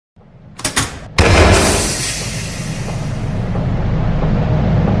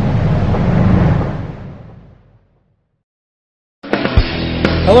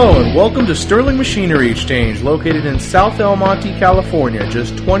Hello and welcome to Sterling Machinery Exchange, located in South El Monte, California,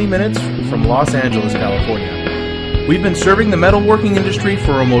 just 20 minutes from Los Angeles, California. We've been serving the metalworking industry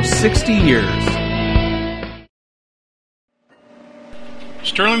for almost 60 years.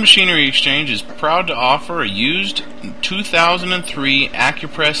 Sterling Machinery Exchange is proud to offer a used 2003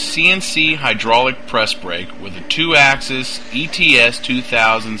 Accurpress CNC hydraulic press brake with a 2-axis ETS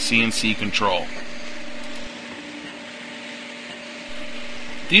 2000 CNC control.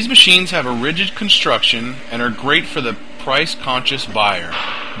 These machines have a rigid construction and are great for the price-conscious buyer.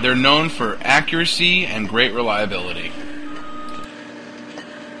 They're known for accuracy and great reliability.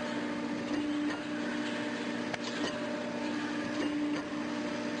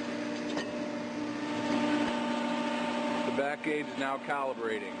 The back gauge is now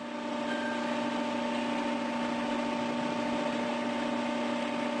calibrating.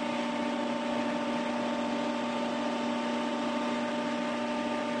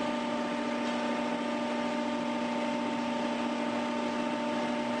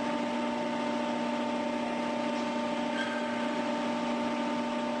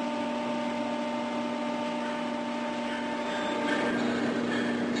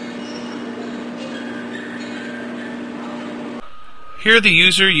 Here the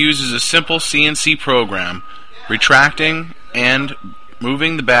user uses a simple CNC program, retracting and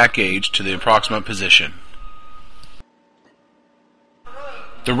moving the back gauge to the approximate position.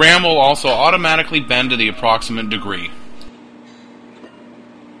 The ram will also automatically bend to the approximate degree.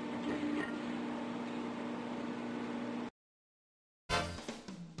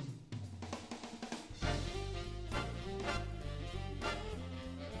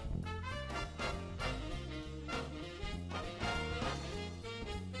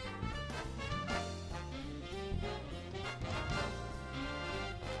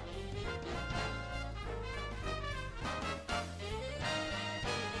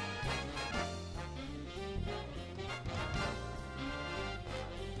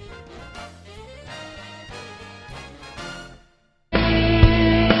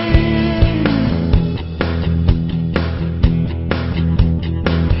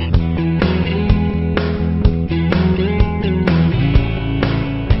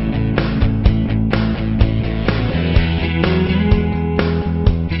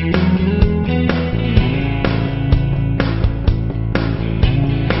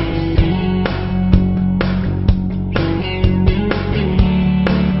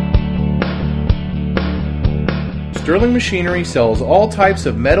 Sterling Machinery sells all types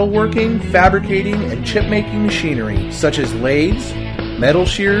of metalworking, fabricating, and chip-making machinery, such as lathes, metal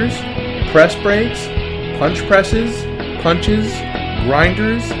shears, press brakes, punch presses, punches,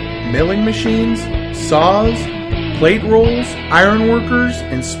 grinders, milling machines, saws, plate rolls, ironworkers,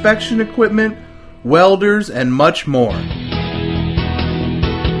 inspection equipment, welders, and much more.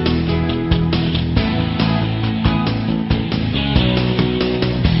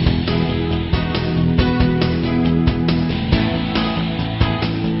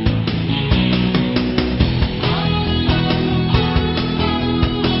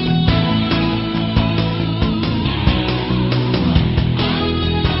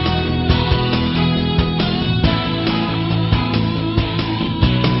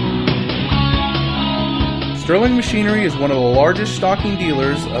 Sterling Machinery is one of the largest stocking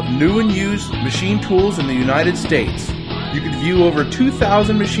dealers of new and used machine tools in the United States. You can view over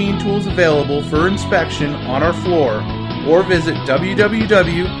 2,000 machine tools available for inspection on our floor, or visit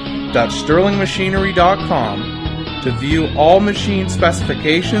www.sterlingmachinery.com to view all machine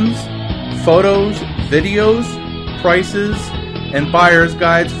specifications, photos, videos, prices, and buyer's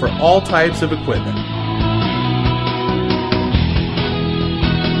guides for all types of equipment.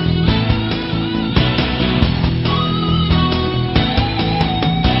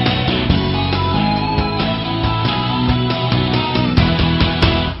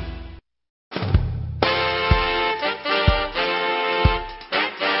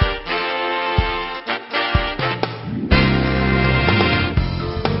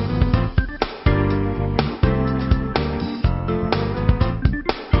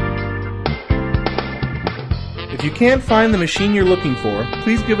 If you can't find the machine you're looking for,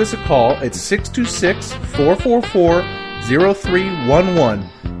 please give us a call at 626-444-0311,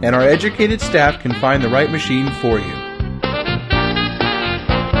 and our educated staff can find the right machine for you.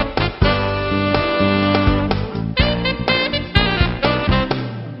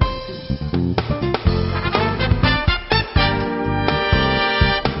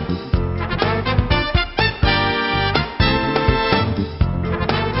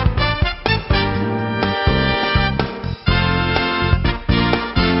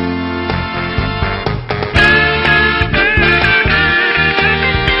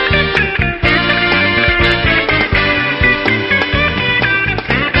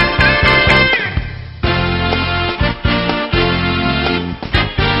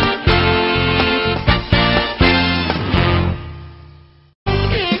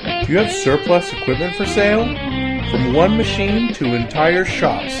 Do you have surplus equipment for sale? From one machine to entire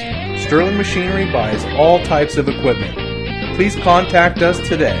shops, Sterling Machinery buys all types of equipment. Please contact us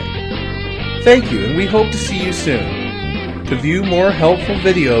today. Thank you, and we hope to see you soon. To view more helpful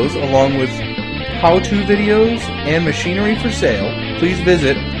videos along with how-to videos and machinery for sale, please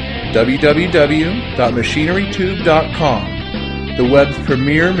visit www.machinerytube.com, the web's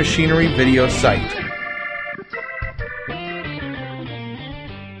premier machinery video site.